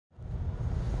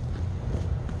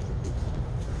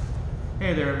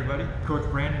Hey there everybody, Coach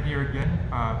Brandon here again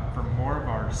for more of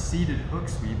our seated hook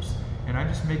sweeps, and I'm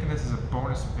just making this as a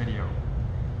bonus video.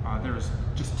 There's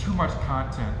just too much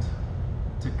content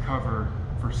to cover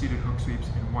for seated hook sweeps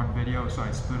in one video, so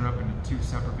I split it up into two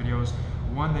separate videos.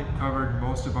 One that covered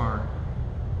most of our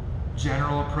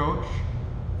general approach,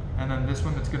 and then this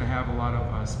one that's going to have a lot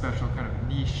of special kind of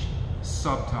niche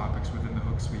subtopics within the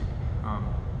hook sweep.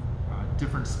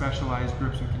 Different specialized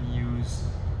grips we can use,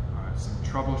 some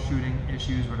troubleshooting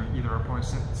issues when either our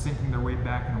opponent's sinking their weight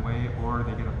back and away or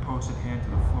they get a posted hand to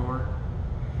the floor.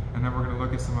 And then we're going to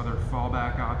look at some other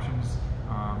fallback options,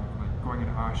 like going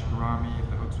into Ashigarami if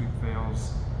the hook sweep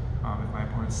fails, if my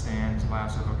opponent stands,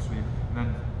 lasso hook sweep. And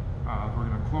then we're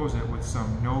going to close it with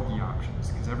some no-gi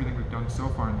options, because everything we've done so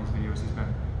far in these videos has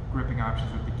been gripping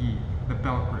options with the gi, the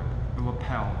belt grip, the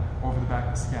lapel, over the back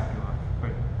of the scapula.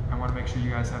 But I want to make sure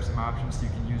you guys have some options so you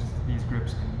can use these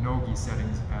grips in no-gi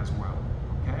settings as well,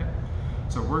 okay?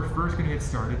 So we're first going to get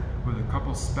started with a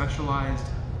couple specialized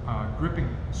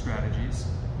gripping strategies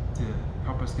to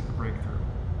help us get the breakthrough.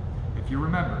 If you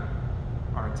remember,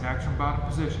 our attacks from bottom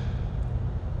position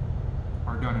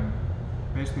are done in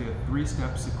basically a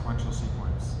three-step sequential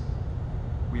sequence.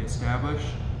 We establish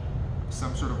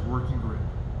some sort of working grip.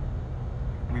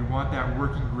 We want that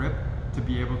working grip to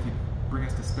be able to bring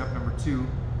us to step number 2,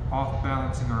 off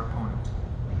balancing our opponent.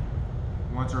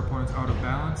 Once our opponent's out of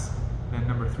balance, then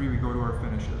number 3, we go to our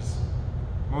finishes.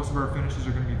 Most of our finishes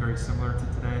are going to be very similar to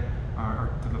today, or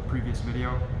to the previous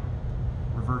video.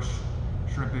 Reverse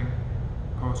shrimping,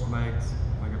 post legs,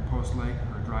 like a post leg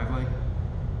or a drive leg,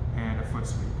 and a foot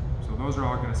sweep. So those are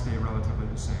all going to stay relatively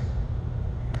the same.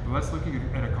 But let's look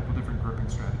at a couple different gripping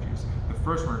strategies. The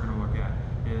first one we're going to look at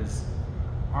is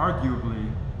arguably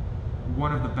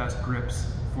one of the best grips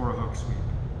for a hook sweep.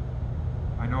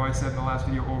 I know I said in the last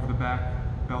video over the back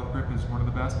belt grip is one of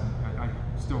the best, and I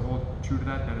still hold true to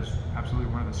that. That is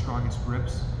absolutely one of the strongest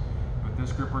grips. But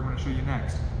this grip we're going to show you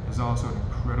next is also an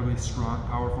incredibly strong,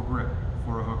 powerful grip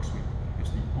for a hook sweep. It's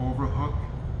the overhook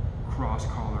cross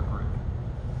collar grip.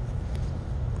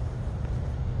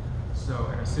 So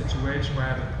in a situation where I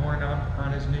have an opponent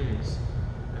on his knees,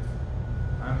 if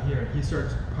I'm here and he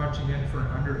starts punching in for an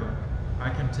underhook,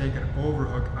 I can take an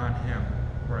overhook on him,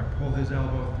 where I pull his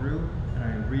elbow through and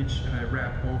I reach and I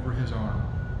wrap over his arm.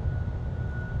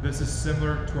 This is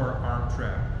similar to our arm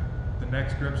trap. The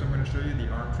next grips I'm going to show you, the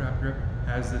arm trap grip,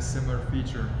 has this similar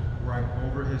feature where I'm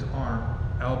over his arm,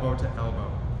 elbow to elbow,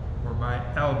 where my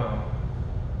elbow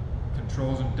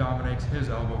controls and dominates his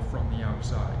elbow from the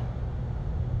outside.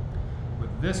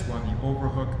 With this one, the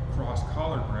overhook cross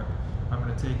collar grip, I'm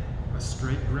going to take a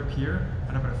straight grip here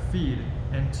and I'm going to feed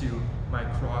into my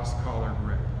cross collar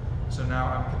grip. So now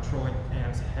I'm controlling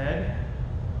Ant's head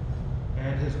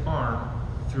and his arm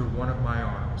through one of my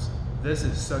arms. This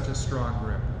is such a strong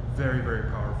grip, very, very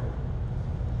powerful.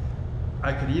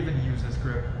 I could even use this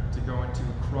grip to go into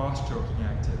cross-choking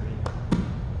activity.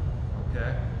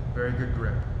 Okay, very good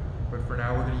grip. But for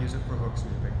now, we're going to use it for hook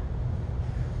sweeping.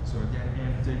 So again,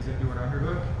 Ant digs into an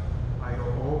underhook. I go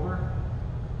over.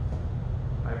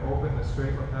 I open the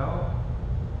straight lapel.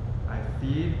 I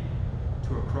feed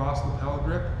to a cross lapel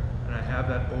grip, and I have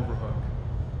that overhook.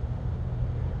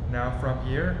 Now from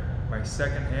here, my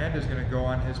second hand is going to go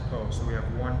on his post. So we have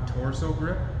one torso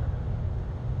grip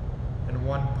and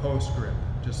one post grip,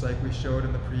 just like we showed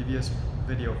in the previous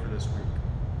video for this week.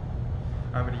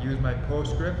 I'm going to use my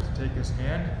post grip to take his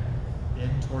hand in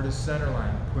toward his center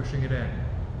line, pushing it in.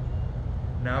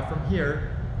 Now from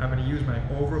here, I'm going to use my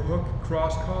overhook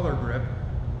cross collar grip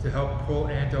to help pull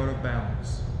Ant out of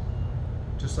balance.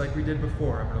 Just like we did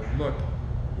before, I'm going to look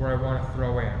where I want to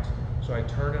throw Ant. So I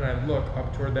turn and I look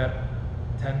up toward that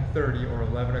 10:30 or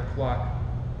 11 o'clock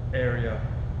area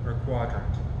or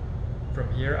quadrant.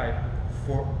 From here, I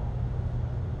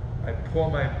pull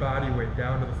my body weight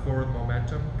down to the floor with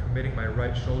momentum, committing my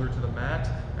right shoulder to the mat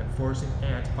and forcing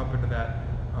Ant up into that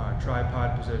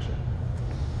tripod position.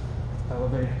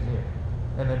 Elevated here.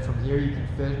 And then from here, you can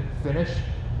finish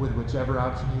with whichever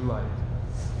option you like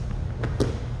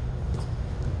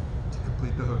to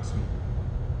complete the hook sweep.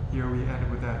 Here we ended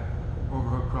with that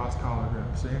overhook cross collar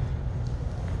grip, see?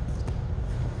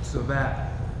 So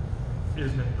that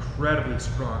is an incredibly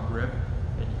strong grip,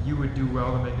 and you would do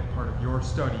well to make it part of your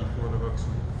study for the hook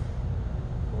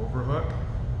sweep. Overhook,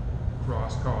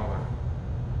 cross collar.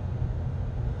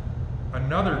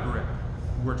 Another grip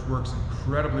which works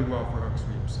incredibly well for hook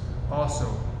sweeps, also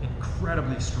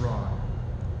incredibly strong.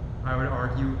 I would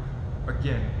argue,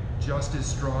 again, just as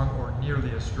strong or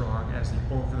nearly as strong as the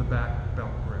over-the-back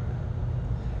belt grip.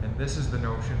 And this is the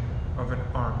notion of an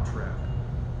arm trap.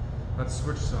 Let's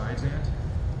switch sides, Ant.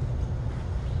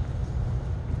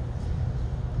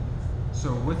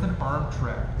 So with an arm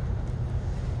trap,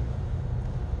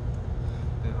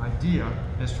 the idea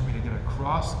is for me to get a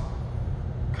cross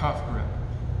cuff grip.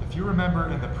 If you remember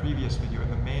in the previous video, in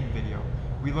the main video,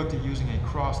 we looked at using a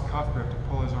cross cuff grip to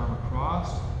pull his arm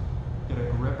across, get a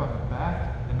grip on the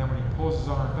back, and then when he pulls his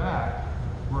arm back,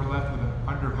 we're left with an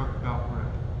underhook belt grip.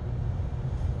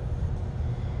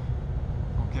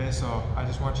 Okay, so I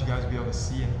just want you guys to be able to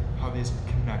see how these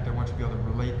connect. I want you to be able to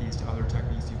relate these to other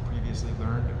techniques you've previously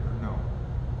learned or know.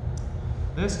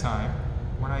 This time,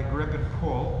 when I grip and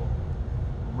pull,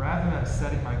 rather than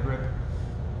setting my grip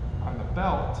on the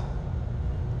belt,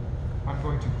 I'm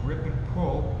going to grip and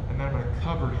pull, and then I'm going to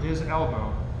cover his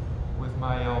elbow with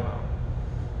my elbow.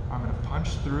 I'm going to punch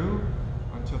through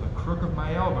until the crook of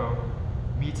my elbow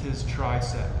meets his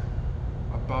tricep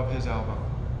above his elbow.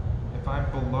 If I'm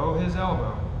below his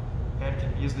elbow, and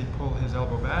can easily pull his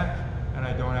elbow back, and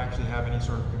I don't actually have any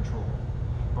sort of control.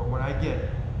 But when I get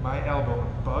my elbow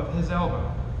above his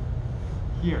elbow,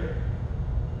 here,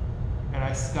 and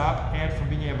I stop Ant from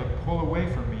being able to pull away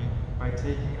from me by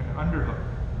taking an underhook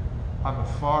on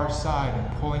the far side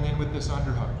and pulling in with this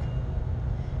underhook.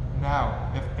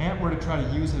 Now, if Ant were to try to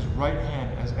use his right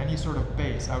hand as any sort of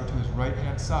base out to his right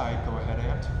hand side, go ahead,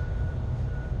 Ant.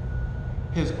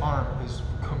 His arm is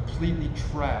completely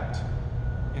trapped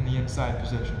in the inside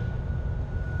position.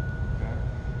 Okay?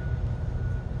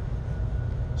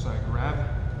 So I grab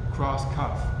cross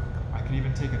cuff. I can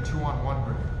even take a 2-on-1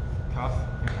 grip, cuff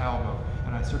and elbow,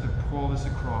 and I start to pull this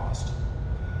across.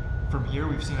 From here,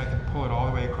 we've seen I can pull it all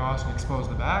the way across and expose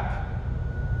the back.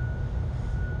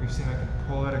 We've seen I can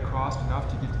pull it across enough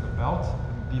to get to the belt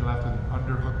and be left with an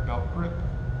underhook belt grip.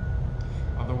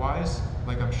 Otherwise,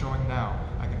 like I'm showing now,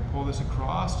 I can pull this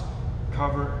across,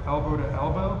 cover elbow to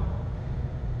elbow,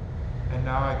 and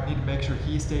now I need to make sure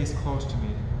he stays close to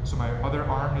me. So my other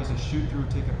arm needs to shoot through,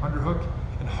 take an underhook,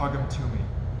 and hug him to me.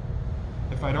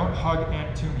 If I don't hug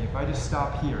Ant to me, if I just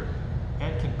stop here,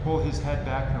 Ant can pull his head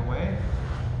back and away,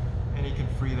 and he can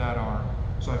free that arm.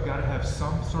 So I've got to have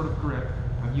some sort of grip.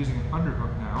 I'm using an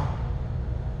underhook now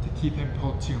to keep him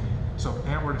pulled to me. So if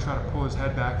Ant were to try to pull his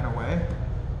head back and away,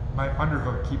 my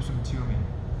underhook keeps him to me.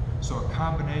 So a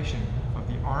combination of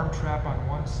the arm trap on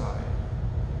one side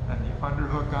and the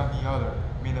underhook on the other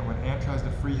mean that when Ant tries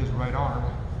to free his right arm,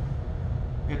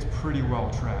 it's pretty well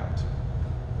trapped.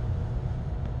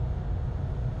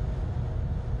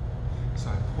 So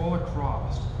I pull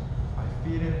across, I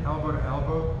feed in elbow to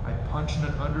elbow, I punch in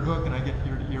an underhook, and I get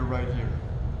ear to ear right here.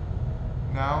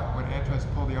 Now, when Ant tries to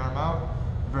pull the arm out,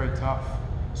 very tough.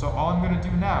 So all I'm going to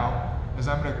do now is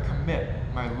I'm going to commit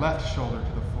my left shoulder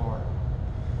to the floor.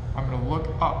 I'm going to look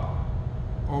up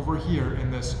over here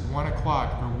in this 1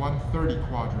 o'clock or 1:30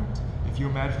 quadrant. If you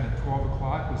imagine that 12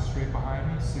 o'clock was straight behind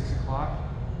me, 6 o'clock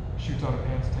shoots out of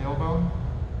Ant's tailbone.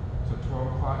 So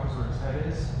 12 o'clock is where his head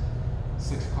is,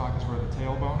 6 o'clock is where the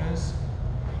tailbone is.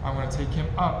 I'm going to take him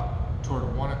up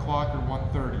toward 1 o'clock or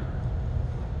 1:30.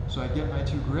 So I get my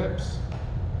two grips.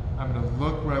 I'm going to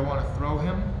look where I want to throw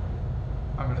him.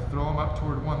 I'm going to throw him up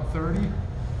toward 1:30.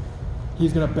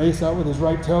 He's going to base out with his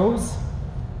right toes.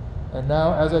 And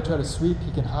now as I try to sweep,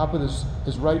 he can hop with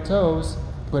his right toes.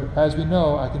 But as we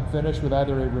know, I can finish with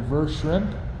either a reverse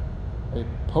shrimp, a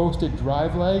posted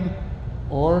drive leg,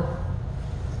 or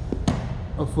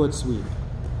a foot sweep.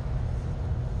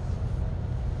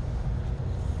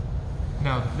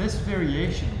 Now this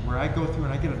variation where I go through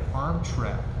and I get an arm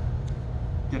trap,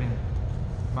 getting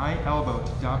my elbow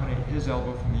to dominate his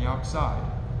elbow from the outside,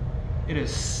 it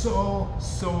is so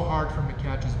hard for him to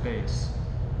catch his base.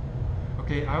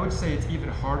 Okay, I would say it's even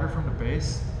harder for him to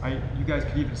base. You guys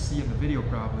could even see in the video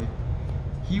probably,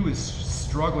 he was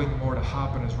struggling more to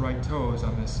hop on his right toes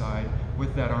on this side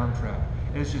with that arm trap.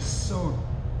 It's just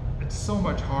it's so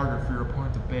much harder for your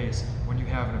opponent to base when you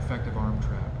have an effective arm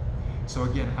trap. So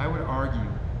again, I would argue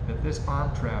that this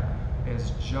arm trap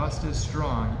is just as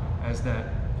strong as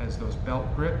those belt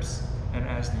grips and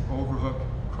as the overhook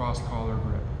cross collar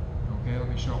grip. Okay, let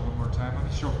me show it one more time. Let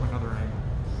me show it from another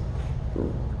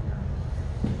angle.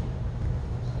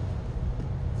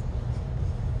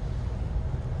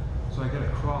 So I get a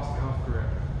cross cuff grip.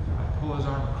 I pull his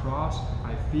arm across,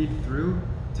 I feed through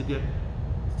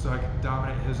so I can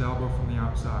dominate his elbow from the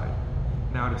outside.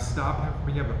 Now to stop him from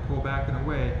being able to pull back and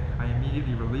away, I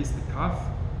immediately release the cuff,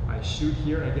 I shoot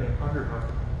here and I get an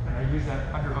underhook, and I use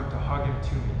that underhook to hug him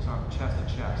to me, so I'm chest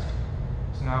to chest.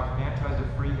 So now if Ant tries to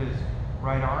free his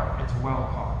right arm, it's well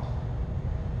caught.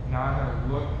 Now I'm going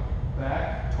to look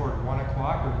back toward 1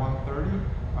 o'clock or 1:30.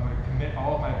 I'm going to commit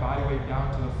all of my body weight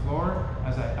down to the floor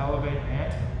as I elevate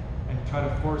Ant and try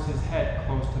to force his head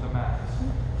close to the mat.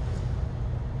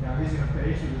 Now he's going to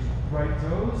base with his right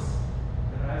toes,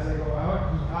 as I go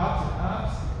out, he hops and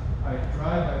hops. I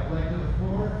drive my leg to the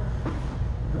floor,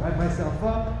 drive myself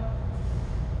up,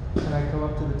 and I go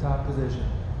up to the top position.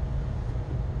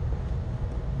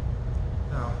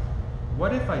 Now,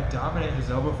 what if I dominate his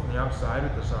elbow from the outside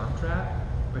with this arm trap,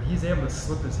 but he's able to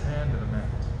slip his hand to the mat?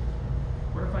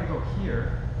 What if I go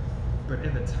here, but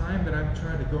in the time that I'm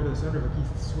trying to go to this underhook, he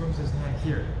swims his hand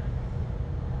here?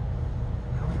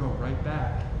 Now we go right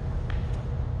back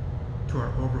to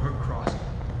our overhook cross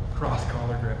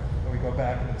collar grip. And we go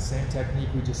back into the same technique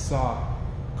we just saw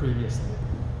previously.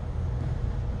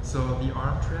 So the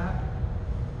arm trap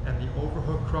and the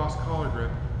overhook cross collar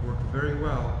grip work very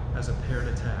well as a paired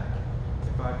attack.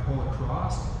 If I pull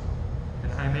across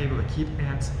and I'm able to keep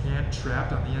Ant's hand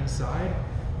trapped on the inside,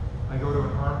 I go to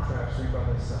an arm trap sweep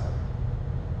on this side.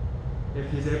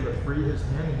 If he's able to free his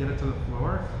hand and get it to the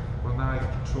floor, well, now I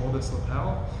can control this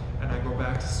lapel and I go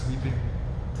back to sweeping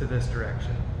to this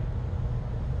direction.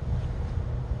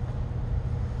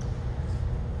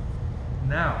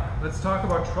 Now, let's talk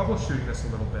about troubleshooting this a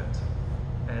little bit.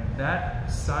 And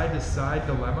that side-to-side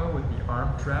dilemma with the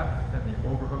arm trap and the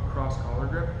overhook cross collar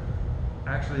grip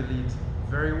actually leads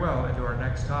very well into our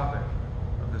next topic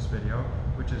of this video,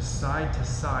 which is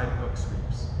side-to-side hook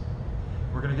sweeps.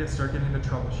 We're going to start getting into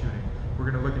troubleshooting.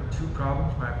 We're going to look at two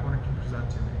problems my opponent can present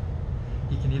to me.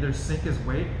 He can either sink his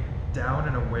weight down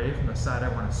and away from the side I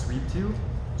want to sweep to,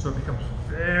 so it becomes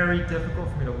very difficult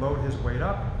for me to load his weight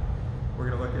up. We're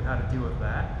going to look at how to deal with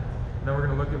that. And then we're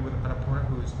going to look at with an opponent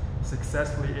who's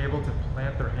successfully able to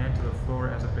plant their hand to the floor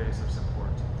as a base of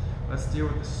support. Let's deal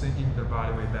with the sinking their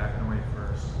body weight back and away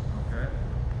first, okay?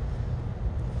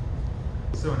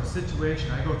 So in a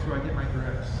situation I go through, I get my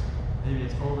grips. Maybe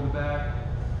it's over the back,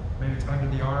 maybe it's under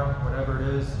the arm, whatever it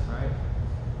is, right?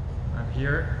 I'm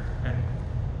here, and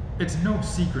it's no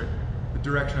secret the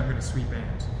direction I'm going to sweep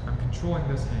Ant. I'm controlling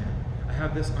this hand. I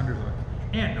have this underhook.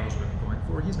 Ant knows what I'm going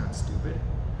for. He's not stupid.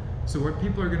 So what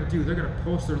people are going to do, they're going to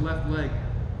post their left leg.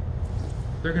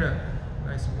 They're going to,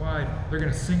 nice and wide, they're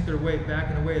going to sink their weight back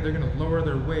and away. They're going to lower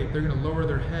their weight. They're going to lower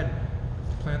their head.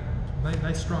 Plant,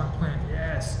 nice strong plant,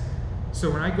 yes. So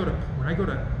when I go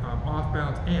to off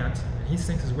balance Ant, and he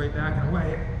sinks his weight back and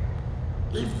away,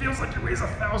 he feels like he weighs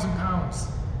 1,000 pounds.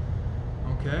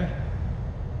 Okay?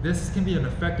 This can be an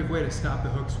effective way to stop the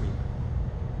hook sweep.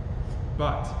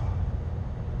 But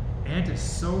Ant is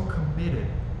so committed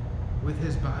with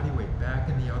his body weight back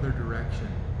in the other direction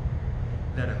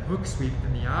that a hook sweep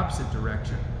in the opposite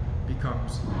direction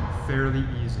becomes fairly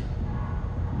easy.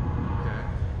 Okay?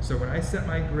 So when I set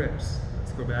my grips,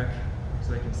 let's go back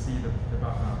so I can see the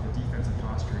defensive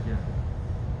posture again.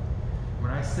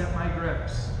 When I set my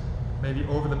grips, maybe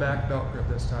over the back belt grip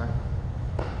this time,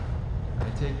 I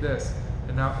take this,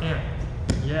 and now Ant,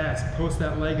 yes, post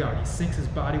that leg out. He sinks his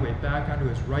body weight back onto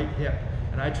his right hip,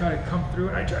 and I try to come through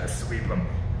and I try to sweep him.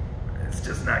 It's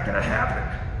just not gonna happen,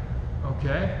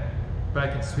 okay? But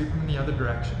I can sweep him in the other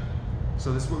direction.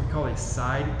 So this is what we call a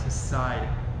side-to-side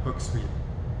hook sweep.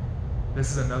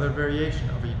 This is another variation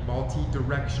of a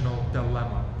multi-directional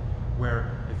dilemma,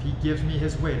 where if he gives me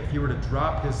his weight, if he were to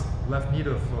drop his left knee to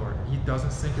the floor, and he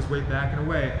doesn't sink his weight back and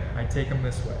away, I take him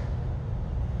this way.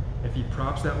 If he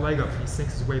props that leg up and he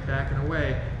sinks his weight back and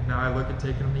away, now I look at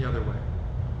taking him the other way.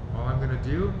 All I'm gonna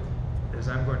do is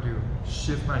I'm going to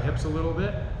shift my hips a little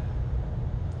bit.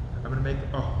 I'm going to make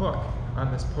a hook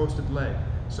on this posted leg.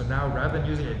 So now rather than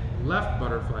using a left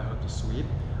butterfly hook to sweep,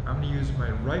 I'm going to use my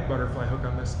right butterfly hook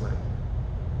on this leg.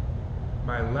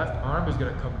 My left arm is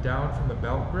going to come down from the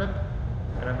belt grip,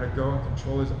 and I'm going to go and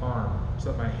control his arm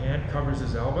so that my hand covers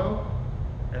his elbow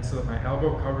and so that my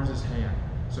elbow covers his hand.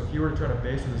 So if he were to try to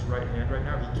base with his right hand right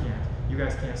now, he can't. You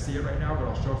guys can't see it right now, but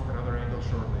I'll show it from another angle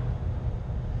shortly.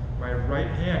 My right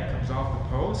hand comes off the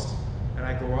post, and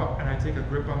I go up and I take a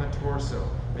grip on the torso.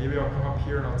 Maybe I'll come up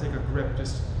here and I'll take a grip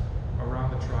just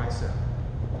around the tricep.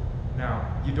 Now,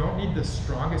 you don't need the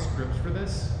strongest grips for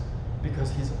this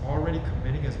because he's already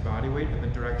committing his body weight in the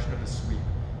direction of the sweep.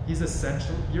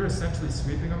 You're essentially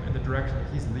sweeping him in the direction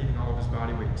that he's leaning all of his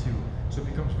body weight to, so it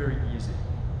becomes very easy.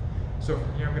 So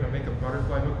from here I'm going to make a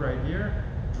butterfly hook right here,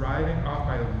 driving off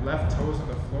my left toes on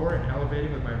the floor and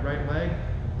elevating with my right leg,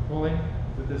 pulling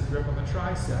with this grip on the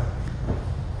tricep.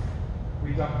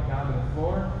 We dump him down to the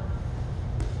floor,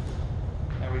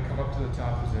 and we come up to the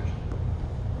top position.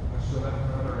 Let's show that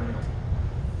from another angle.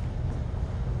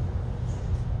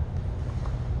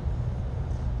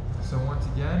 So once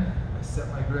again, I set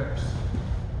my grips.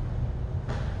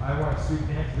 I want to sweep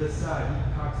Ant to this side.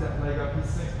 He cocks that leg up, he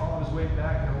sinks all of his weight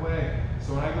back and away.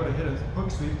 So when I go to hit a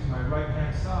hook sweep to my right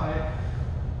hand side,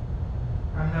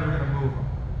 I'm never going to move him.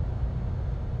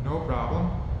 No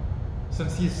problem.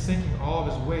 Since he's sinking all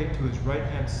of his weight to his right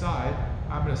hand side,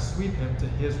 I'm going to sweep him to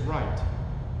his right,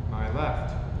 my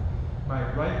left.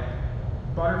 My right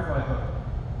butterfly hook,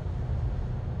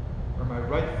 or my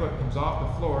right foot comes off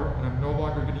the floor, and I'm no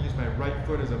longer going to use my right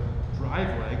foot as a drive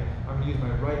leg. I'm going to use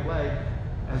my right leg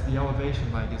as the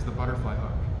elevation leg, as the butterfly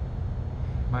hook.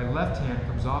 My left hand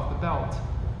comes off the belt.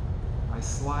 I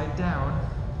slide down.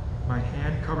 My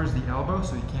hand covers the elbow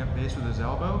so he can't base with his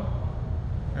elbow,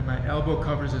 and my elbow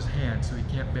covers his hand so he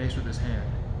can't base with his hand.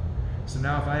 So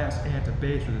now if I ask Ant to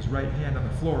base with his right hand on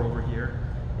the floor over here,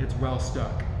 it's well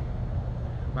stuck.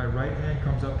 My right hand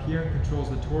comes up here and controls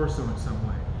the torso in some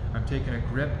way. I'm taking a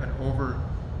grip and over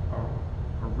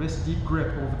a wrist deep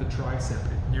grip over the tricep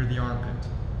near the armpit.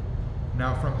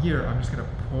 Now from here, I'm just going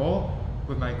to pull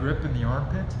with my grip in the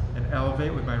armpit and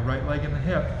elevate with my right leg in the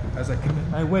hip as I commit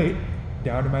my weight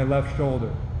down to my left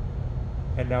shoulder.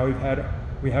 And now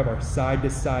we have our side to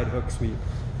side hook sweep.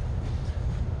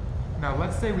 Now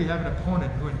let's say we have an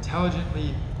opponent who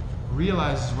intelligently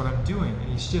realizes what I'm doing and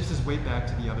he shifts his weight back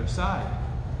to the other side.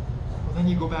 Well, then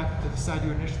you go back to the side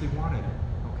you initially wanted.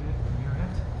 Okay, come here,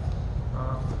 Ant.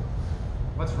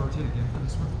 Let's rotate again for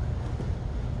this one.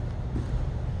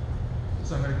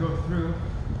 So I'm going to go through,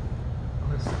 I'm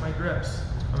going to set my grips.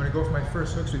 I'm going to go for my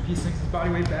first hook sweep. He sinks his body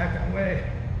weight back and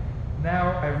away.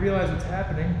 Now I realize what's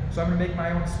happening, so I'm going to make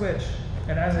my own switch.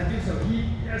 And as I do so, he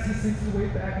sinks his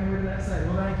weight back and over to that side.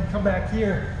 Well, then I can come back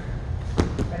here,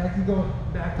 and I can go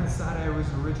back to the side I was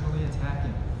originally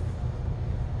attacking.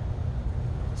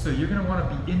 So you're going to want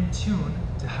to be in tune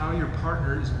to how your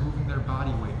partner is moving their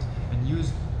body weight, and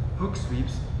use hook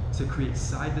sweeps to create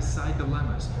side-to-side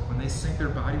dilemmas. When they sink their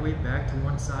body weight back to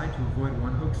one side to avoid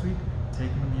one hook sweep, take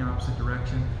them in the opposite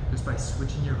direction just by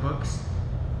switching your hooks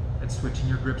and switching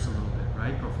your grips a little bit,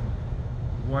 right? Go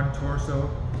from one torso,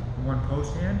 one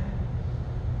post hand,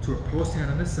 to a post hand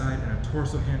on this side and a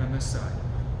torso hand on this side.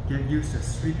 Get used to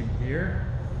sweeping here,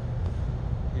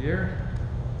 here,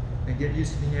 and get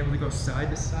used to being able to go side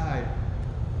to side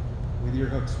with your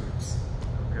hook sweeps,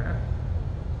 okay?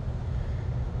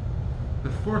 The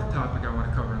fourth topic I want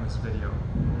to cover in this video,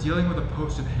 dealing with a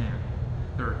posted hand.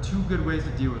 There are two good ways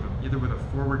to deal with them, either with a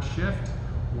forward shift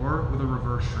or with a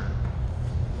reverse shrimp.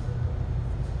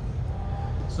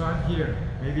 So I'm here,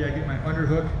 maybe I get my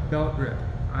underhook belt grip.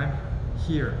 I'm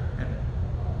here,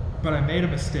 but I made a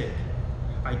mistake.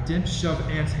 I didn't shove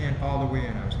Ant's hand all the way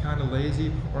in. I was kind of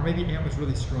lazy, or maybe Ant was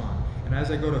really strong. And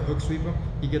as I go to hook sweep him,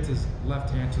 he gets his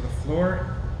left hand to the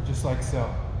floor, just like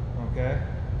so, okay?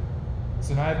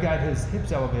 So now I've got his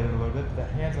hips elevated a little bit, but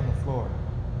the hand's on the floor.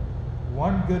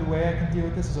 One good way I can deal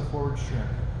with this is a forward shrimp.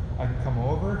 I can come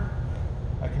over,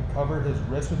 I can cover his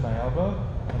wrist with my elbow,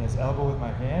 and his elbow with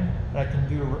my hand, and I can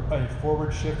do a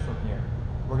forward shift from here.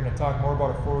 We're going to talk more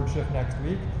about a forward shift next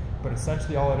week, but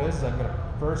essentially all it is I'm going to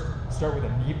first start with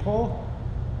a knee pull,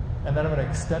 and then I'm going to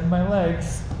extend my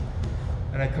legs,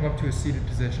 and I come up to a seated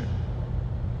position.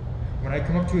 When I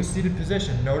come up to a seated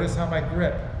position, notice how my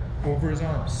grip over his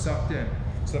arm sucked in,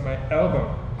 so that my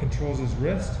elbow controls his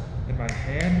wrist, and my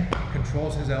hand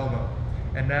controls his elbow.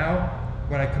 And now,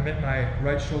 when I commit my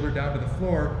right shoulder down to the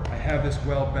floor, I have this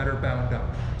well better bound up.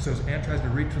 So as Ant tries to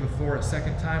reach for the floor a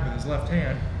second time with his left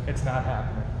hand, it's not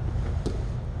happening.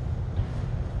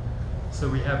 So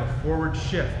we have a forward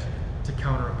shift to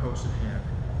counter a posted hand.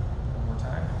 One more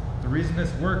time. The reason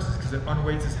this works is because it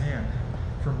unweights his hand.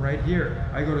 From right here,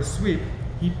 I go to sweep,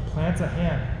 he plants a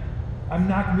hand. I'm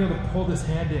not going to be able to pull this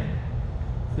hand in.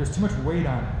 There's too much weight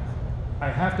on it. I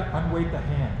have to unweight the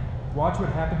hand. Watch what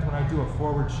happens when I do a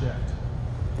forward shift.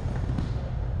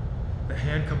 The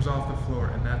hand comes off the floor,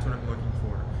 and that's what I'm looking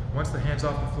for. Once the hand's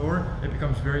off the floor, it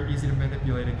becomes very easy to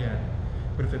manipulate again.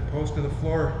 But if it posts to the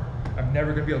floor, I'm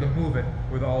never going to be able to move it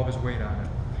with all of his weight on it.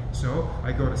 So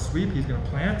I go to sweep, he's going to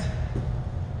plant.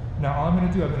 Now all I'm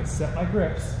going to do, I'm going to set my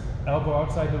grips, elbow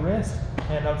outside the wrist,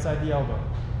 hand outside the elbow.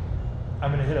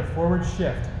 I'm going to hit a forward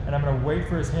shift, and I'm going to wait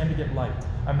for his hand to get light.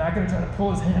 I'm not going to try to pull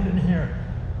his hand in here.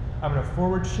 I'm going to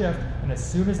forward shift, and as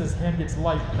soon as his hand gets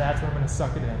light, that's when I'm going to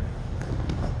suck it in.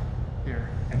 Here,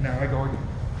 and now I go again.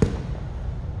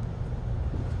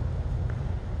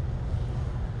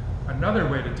 Another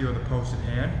way to deal with a posted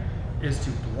hand is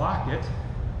to block it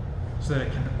so that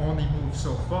it can only move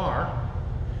so far,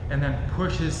 and then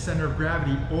push his center of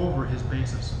gravity over his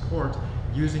base of support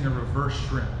using a reverse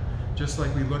shrimp, just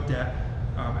like we looked at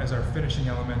as our finishing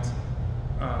element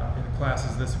in the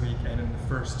classes this week and in the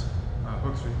first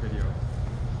hook sweep video.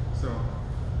 So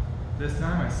this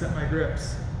time I set my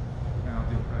grips, and I'll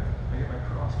do it right. I get my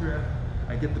cross grip,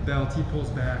 I get the belt, he pulls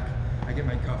back, I get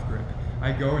my cuff grip.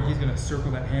 I go and he's going to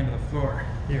circle that hand to the floor.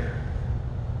 Here.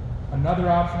 Another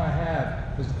option I have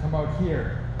is to come out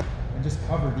here and just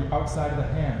cover the outside of the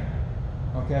hand.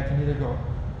 Okay, I can either go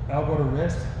elbow to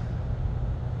wrist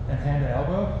and hand to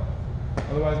elbow,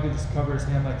 otherwise we just cover his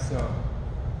hand like so.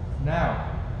 Now,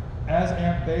 as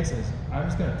Ant bases, I'm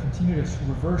just going to continue to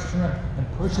reverse shrimp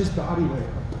and push his body weight.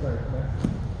 Sorry, come here.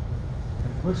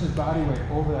 And push his body weight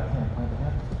over that hand. Plant the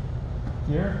hand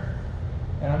here,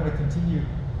 and I'm going to continue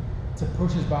to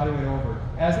push his body weight over.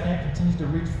 As Ant continues to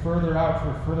reach further out for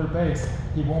a further base,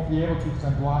 he won't be able to because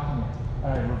I'm blocking it.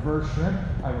 And I reverse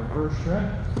shrimp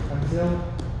until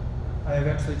I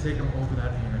eventually take him over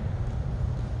that hand.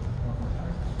 One more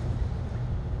time.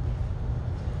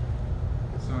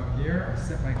 So I'm here, I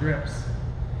set my grips.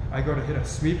 I go to hit a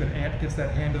sweep and Ant gets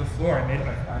that hand to the floor.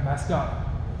 I messed up.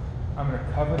 I'm going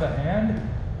to cover the hand,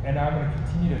 and I'm going to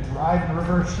continue to drive and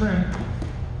reverse shrimp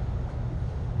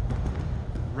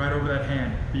right over that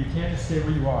hand. But you can't just stay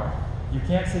where you are. You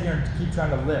can't sit here and keep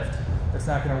trying to lift. That's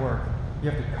not going to work. You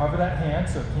have to cover that hand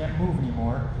so it can't move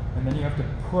anymore, and then you have to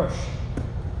push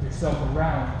yourself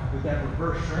around with that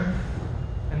reverse shrimp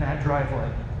and that drive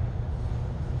leg.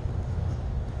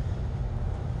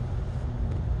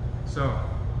 So,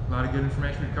 a lot of good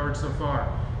information we've covered so far.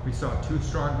 We saw 2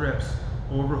 strong grips,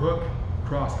 overhook,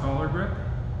 cross collar grip,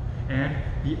 and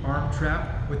the arm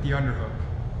trap with the underhook.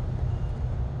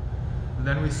 And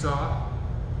then we saw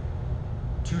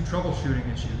 2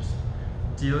 troubleshooting issues.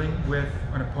 Dealing with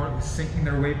an opponent who's sinking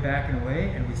their weight back and away,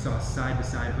 and we saw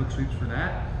side-to-side hook sweeps for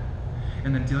that.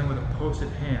 And then dealing with a posted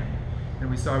hand. And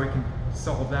we saw we can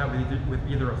solve that with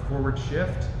either a forward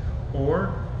shift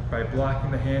or by blocking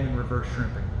the hand and reverse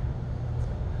shrimping.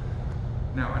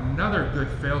 Now, another good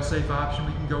fail-safe option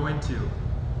we can go into,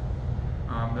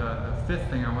 the 5th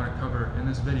thing I want to cover in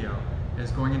this video, is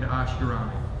going into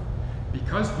Ashigarami.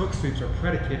 Because hook sweeps are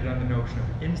predicated on the notion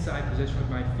of inside position with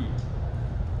my feet,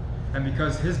 and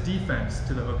because his defense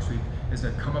to the hook sweep is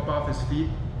to come up off his feet,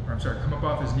 come up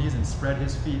off his knees and spread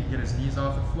his feet and get his knees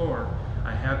off the floor,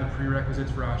 I have the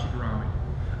prerequisites for Ashigarami.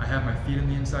 I have my feet in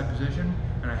the inside position,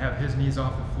 and I have his knees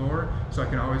off the floor, so I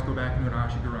can always go back into an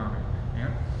Ashigarami.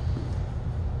 And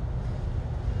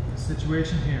the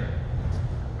situation here,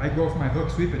 I go for my hook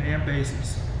sweep and Ant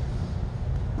bases.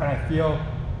 And I feel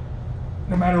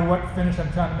no matter what finish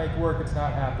I'm trying to make work, it's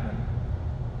not happening.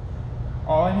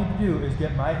 All I need to do is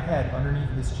get my head underneath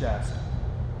his chest.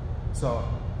 So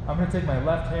I'm going to take my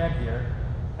left hand here,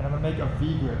 and I'm going to make a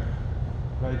V grip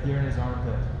right here in his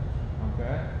armpit.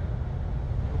 Okay?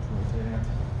 Let's rotate it.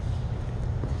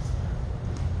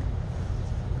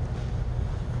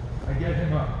 I get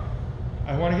him up.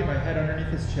 I want to get my head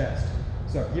underneath his chest.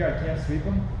 So here I can't sweep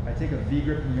him. I take a V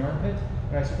grip in the armpit,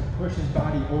 and I start to push his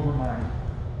body over mine.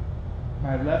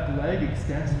 My left leg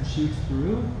extends and shoots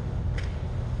through.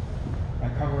 I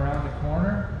come around the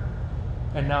corner,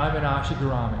 and now I'm in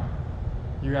Ashigarami.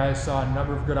 You guys saw a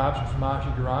number of good options from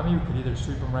Ashigarami. We could either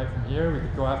sweep them right from here, we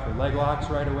could go after leg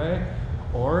locks right away,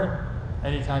 or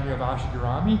anytime you have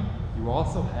Ashigarami, you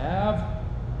also have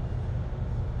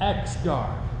X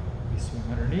guard. We swing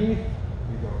underneath,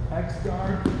 we go X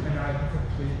guard, and I can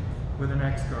complete with an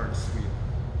X guard sweep.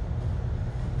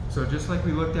 So just like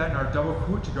we looked at in our double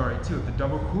Kouchigari too, if the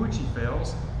double Kouchi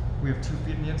fails, we have 2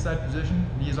 feet in the inside position,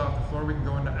 knees off the floor, we can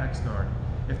go into X guard.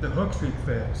 If the hook sweep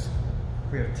fails,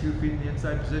 we have 2 feet in the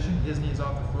inside position, his knees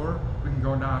off the floor, we can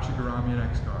go into Ashigarami and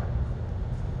X guard.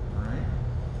 Alright?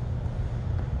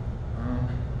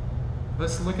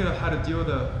 Let's look at how to deal with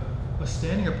a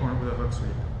standing opponent with a hook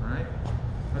sweep. Alright?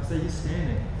 Let's say he's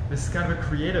standing. This is kind of a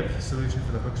creative solution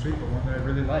for the hook sweep, but one that I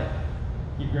really like.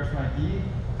 He grips my gi,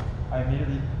 I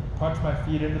immediately punch my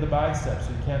feet into the biceps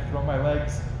so you can't throw my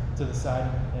legs to the side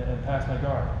and pass my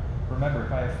guard. Remember,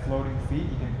 if I have floating feet,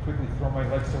 you can quickly throw my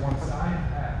legs to one side and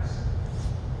pass.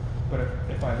 But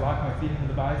if I lock my feet into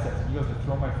the biceps and he goes to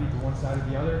throw my feet to one side or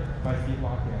the other, my feet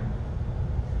lock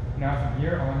in. Now from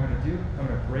here, all I'm going to do, I'm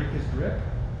going to break his grip.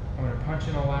 I'm going to punch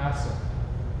in a lasso.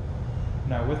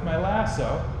 Now with my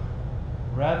lasso,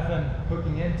 rather than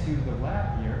hooking into the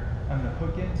lat here, I'm going to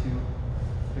hook into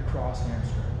the cross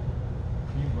hamstring.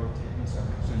 Can you rotate me so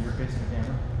you're facing the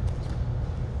camera?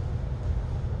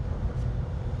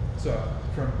 So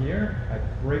from here, I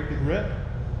break the grip,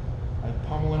 I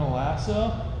pummel in a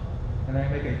lasso, and I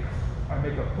make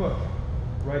a hook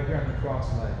right here on the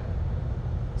cross leg.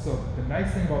 So the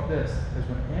nice thing about this is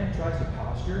when Ant tries to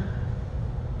posture,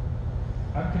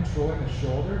 I'm controlling the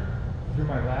shoulder through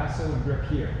my lasso and grip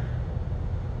here.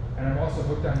 And I'm also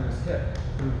hooked onto his hip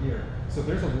through here. So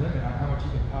there's a limit on how much he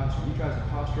can posture. He tries to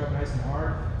posture up nice and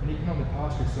hard, and he can only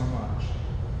posture so much.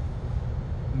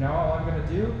 Now all I'm going to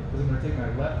do is I'm going to take my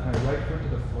right foot to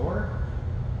the floor,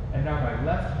 and now my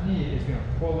left knee is going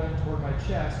to pull in toward my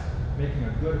chest, making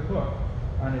a good hook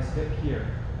on his hip here.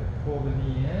 I pull the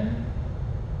knee in,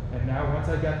 and now once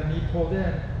I got the knee pulled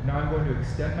in, now I'm going to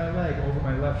extend my leg over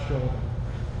my left shoulder.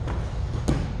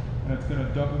 And it's going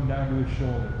to dump him down to his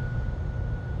shoulder.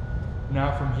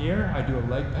 Now from here, I do a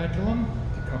leg pendulum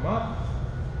to come up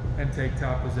and take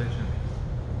top position.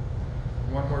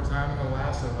 One more time on the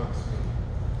lasso hook sweep.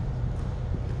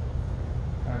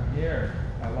 I'm here.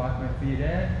 I lock my feet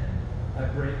in. I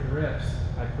break grips.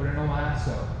 I put in a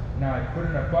lasso. Now I put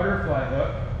in a butterfly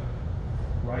hook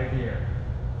right here.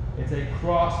 It's a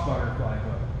cross butterfly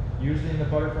hook. Usually in the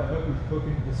butterfly hook, we hook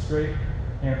into the straight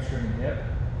hamstring and hip.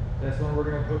 This one we're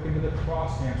going to hook into the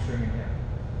cross hamstring and hip.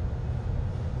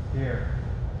 Here.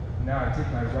 Now I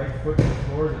take my right foot to the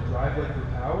floor as a drive leg for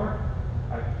power.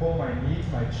 I pull my knee to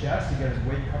my chest to get his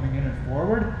weight coming in and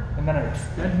forward. And then I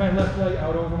extend my left leg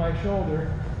out over my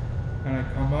shoulder. And I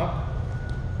come up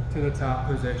to the top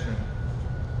position.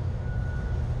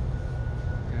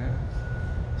 Okay?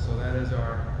 So that is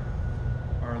our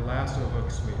lasso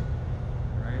hook sweep.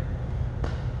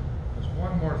 Right? There's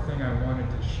one more thing I wanted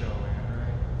to show, Ann,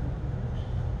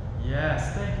 right?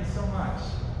 Yes, thank you so much.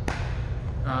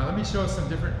 Let me show some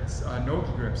different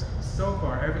no-gi grips. So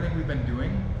far, everything we've been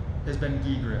doing has been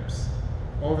gi grips.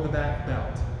 Over the back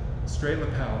belt, straight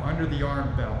lapel, under the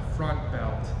arm belt, front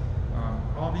belt.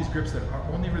 All these grips that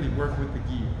only really work with the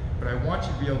gi. But I want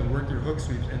you to be able to work your hook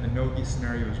sweeps in the no-gi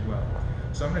scenario as well.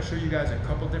 So I'm going to show you guys a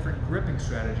couple different gripping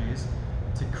strategies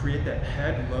to create that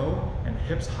head low and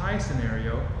hips high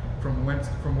scenario from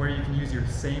where you can use your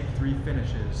same three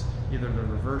finishes, either the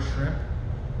reverse shrimp,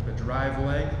 the drive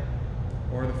leg,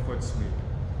 or the foot sweep.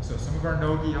 So some of our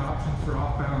no-gi options for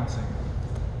off balancing.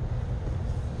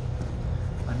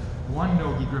 One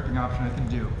no-gi gripping option I can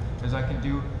do is I can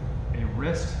do a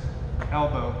wrist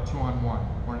elbow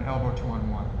 2-on-1 or an elbow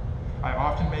 2-on-1. I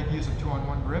often make use of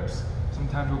 2-on-1 grips.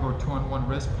 Sometimes we'll go 2-on-1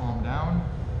 wrist palm down.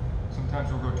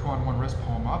 Sometimes we'll go 2-on-1 wrist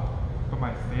palm up. But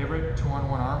my favorite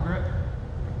 2-on-1 arm grip,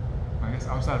 I guess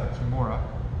outside of the Kimura,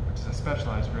 which is a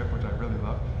specialized grip, which I really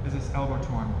love, is this elbow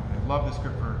 2-on-1. I love this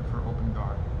grip for open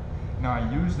guard. Now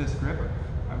I use this grip,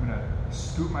 I'm going to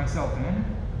scoop myself in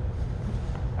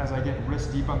as I get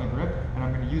wrist deep on the grip, and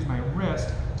I'm going to use my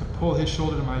wrist to pull his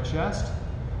shoulder to my chest.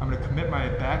 I'm going to commit my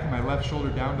back and my left shoulder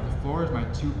down to the floor as my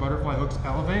two butterfly hooks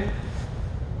elevate.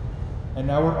 And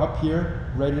now we're up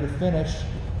here, ready to finish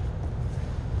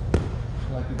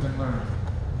like we've been learning.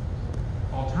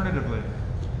 Alternatively,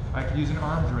 I could use an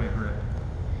arm drag grip.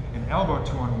 In elbow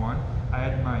 2-on-1, I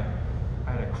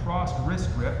had a crossed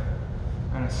wrist grip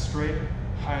and a straight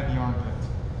high in the armpit.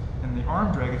 In the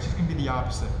arm drag, it's just going to be the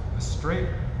opposite. A straight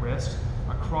wrist,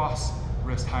 a cross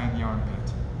wrist high in the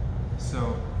armpit.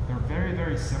 So they're very,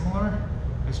 very similar.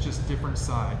 It's just different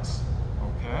sides.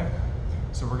 Okay?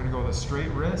 So we're going to go with a straight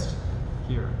wrist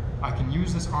here. I can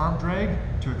use this arm drag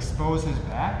to expose his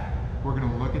back. We're going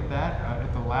to look at that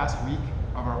at the last week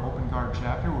of our open guard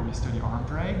chapter where we study arm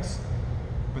drags.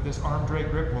 But this arm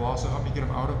drag grip will also help me get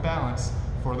him out of balance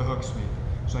for the hook sweep.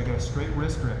 So I get a straight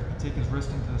wrist grip. I take his wrist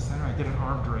into the center, I get an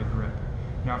arm drag grip.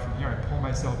 Now from here I pull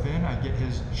myself in, I get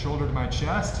his shoulder to my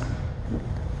chest,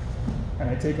 and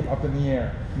I take him up in the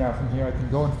air. Now from here I can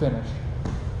go and finish.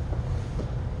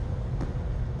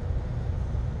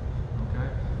 Okay.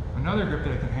 Another grip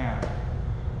that I can have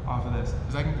off of this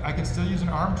is I can still use an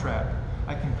arm trap.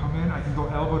 I can come in, I can go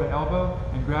elbow to elbow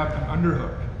and grab an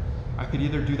underhook. I could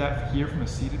either do that here from a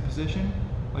seated position,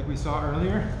 like we saw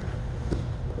earlier.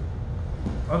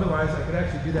 Otherwise, I could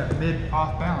actually do that mid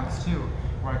off balance too,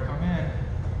 where I come in,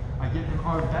 I get him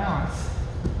out of balance,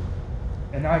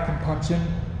 and now I can punch in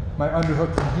my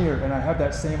underhook from here, and I have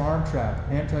that same arm trap.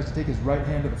 Ant tries to take his right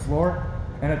hand to the floor,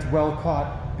 and it's well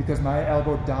caught because my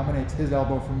elbow dominates his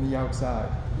elbow from the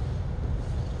outside.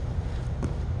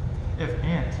 If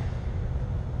Ant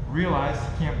realizes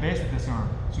he can't base with this arm,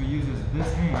 so he uses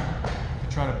this hand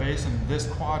to try to base in this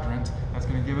quadrant, that's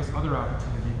going to give us other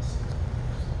opportunities.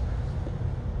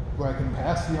 Where I can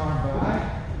pass the arm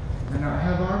by, and now I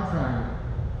have arm triangle.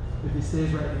 If he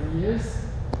stays right where he is,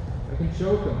 I can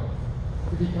choke him.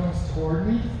 If he comes toward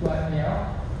me, flatten me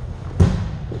out,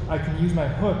 I can use my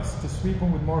hooks to sweep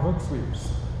him with more hook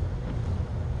sweeps.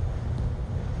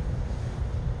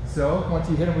 So, once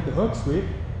you hit him with the hook sweep,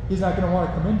 he's not going to want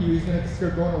to come into you, he's going to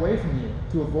start going away from you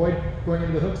to avoid going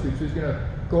into the hook sweep. So he's going to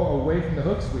go away from the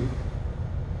hook sweep.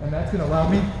 And that's going to allow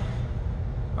me,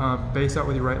 base out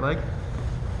with your right leg,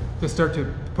 to start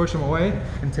to push him away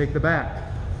and take the back.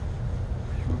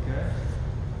 Okay.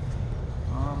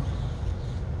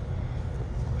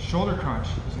 Shoulder crunch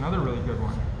is another really good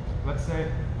one. Let's say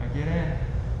I get in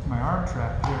to my arm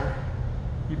trap here.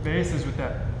 he bases with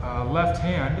that left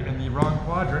hand in the wrong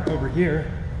quadrant over here.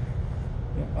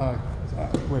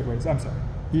 Wait, I'm sorry.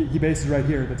 He bases right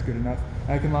here, that's good enough.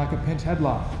 I can lock a pinch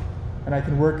headlock, and I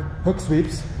can work hook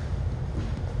sweeps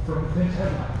from a pinch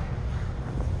headlock.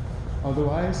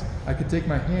 Otherwise, I could take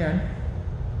my hand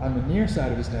on the near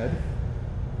side of his head.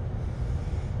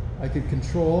 I could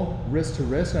control wrist to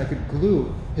wrist, and I could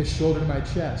glue his shoulder to my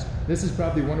chest. This is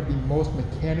probably one of the most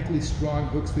mechanically strong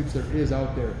hook sweeps there is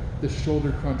out there, the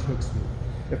shoulder crunch hook sweep.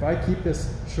 If I keep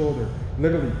this shoulder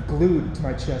literally glued to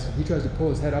my chest and he tries to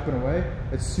pull his head up and away,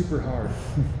 it's super hard.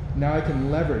 Now I can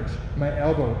leverage my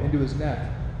elbow into his neck,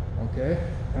 okay?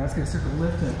 And that's gonna start to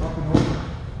lift him up and over.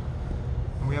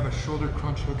 And we have a shoulder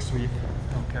crunch hook sweep,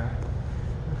 okay?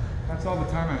 That's all the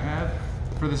time I have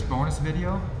for this bonus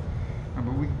video.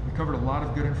 But we covered a lot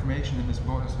of good information in this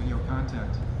bonus video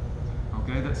content.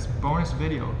 Okay, that's bonus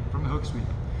video from the hook sweep.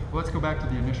 Well, let's go back to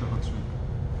the initial hook sweep.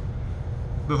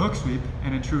 The hook sweep,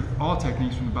 and in truth all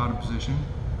techniques from the bottom position,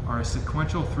 are a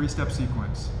sequential 3-step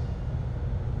sequence.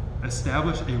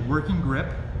 Establish a working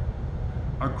grip,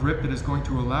 a grip that is going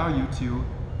to allow you to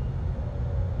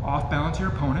off-balance your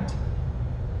opponent,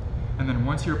 and then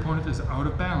once your opponent is out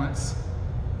of balance,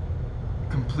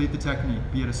 complete the technique,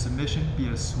 be it a submission, be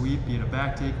it a sweep, be it a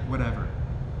back take, whatever.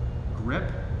 Grip,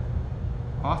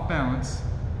 off balance,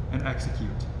 and execute.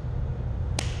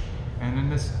 And in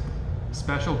this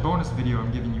special bonus video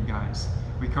I'm giving you guys,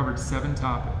 we covered 7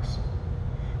 topics.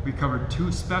 We covered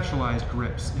 2 specialized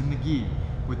grips in the gi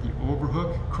with the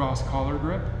overhook cross collar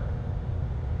grip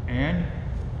and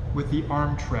with the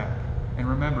arm trap. And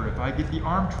remember, if I get the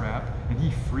arm trap and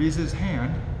he frees his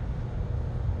hand,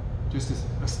 just to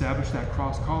establish that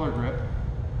cross collar grip,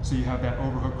 so you have that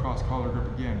overhook cross collar grip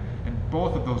again. And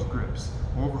both of those grips,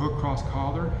 overhook cross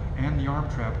collar and the arm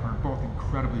trap, are both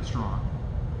incredibly strong.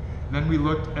 Then we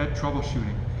looked at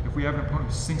troubleshooting. If we have an opponent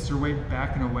who sinks their weight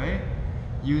back and away,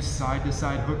 use side to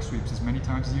side hook sweeps as many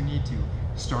times as you need to.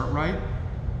 Start right,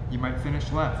 you might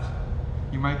finish left.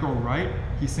 You might go right,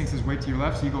 he sinks his weight to your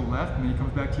left, so you go left, and then he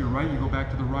comes back to your right, you go back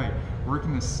to the right.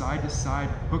 Working the side to side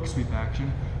hook sweep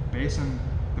action based on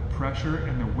the pressure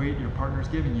and the weight your partner is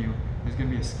giving you is going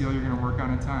to be a skill you're going to work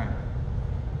on in time.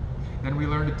 Then we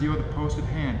learn to deal with a posted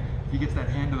hand. If he gets that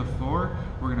hand to the floor,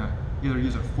 we're going to either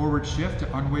use a forward shift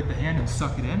to unweight the hand and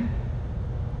suck it in,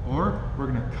 or we're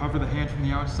going to cover the hand from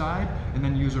the outside and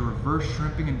then use a reverse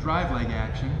shrimping and drive leg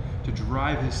action to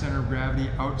drive his center of gravity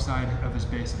outside of his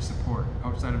base of support,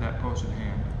 outside of that posted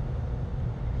hand.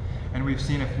 And we've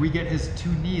seen if we get his 2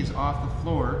 knees off the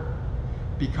floor,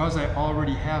 because I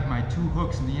already have my 2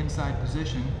 hooks in the inside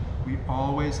position, we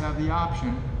always have the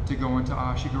option to go into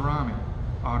ashigarami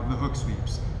out of the hook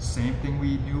sweeps. Same thing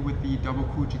we do with the double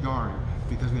kujigari.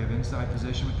 Because we have inside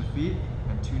position with the feet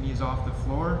and 2 knees off the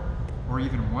floor, or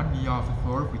even 1 knee off the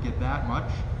floor, if we get that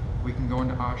much, we can go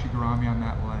into ashigarami on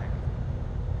that leg.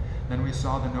 Then we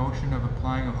saw the notion of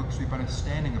applying a hook sweep on a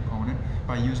standing opponent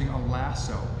by using a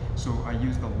lasso. So I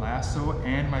use the lasso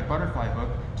and my butterfly hook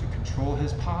to control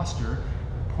his posture,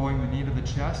 pulling the knee to the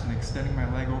chest and extending my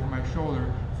leg over my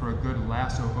shoulder for a good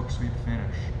lasso hook sweep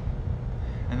finish.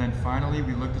 And then finally,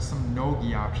 we looked at some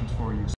no-gi options for you.